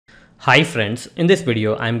Hi friends, in this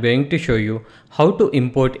video I am going to show you how to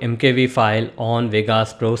import MKV file on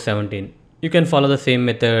Vegas Pro 17. You can follow the same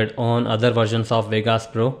method on other versions of Vegas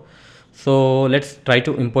Pro. So let's try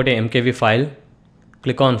to import a MKV file.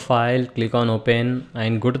 Click on file, click on open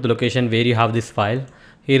and go to the location where you have this file.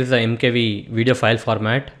 Here is the MKV video file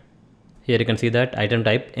format. Here you can see that item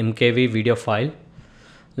type MKV video file.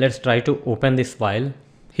 Let's try to open this file.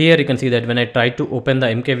 Here you can see that when I try to open the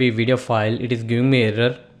MKV video file, it is giving me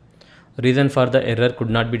error. Reason for the error could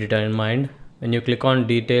not be determined. When you click on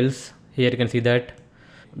details, here you can see that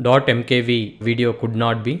 .mkv video could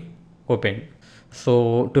not be opened.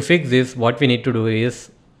 So to fix this, what we need to do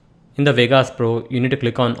is in the Vegas Pro, you need to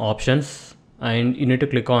click on options and you need to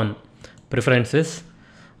click on preferences.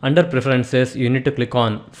 Under preferences, you need to click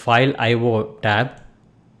on file IO tab.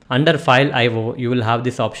 Under file IO, you will have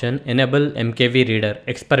this option enable MKV reader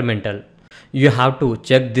experimental. You have to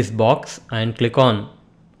check this box and click on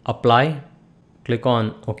apply, click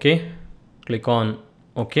on OK, click on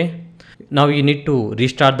OK. Now you need to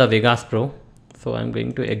restart the Vegas Pro. So I'm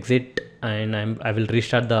going to exit and I will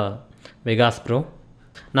restart the Vegas Pro.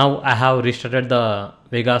 Now I have restarted the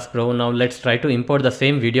Vegas Pro. Now let's try to import the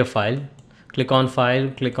same video file. Click on file,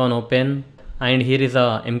 click on open, and here is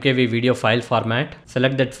a MKV video file format.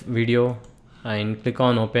 Select that video and click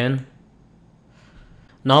on open.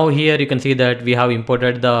 Now here you can see that we have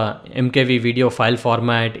imported the MKV video file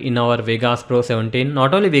format in our Vegas Pro 17.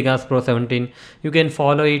 Not only Vegas Pro 17, you can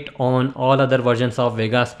follow it on all other versions of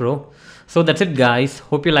Vegas Pro. So that's it guys.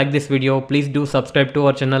 Hope you like this video. Please do subscribe to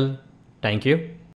our channel. Thank you.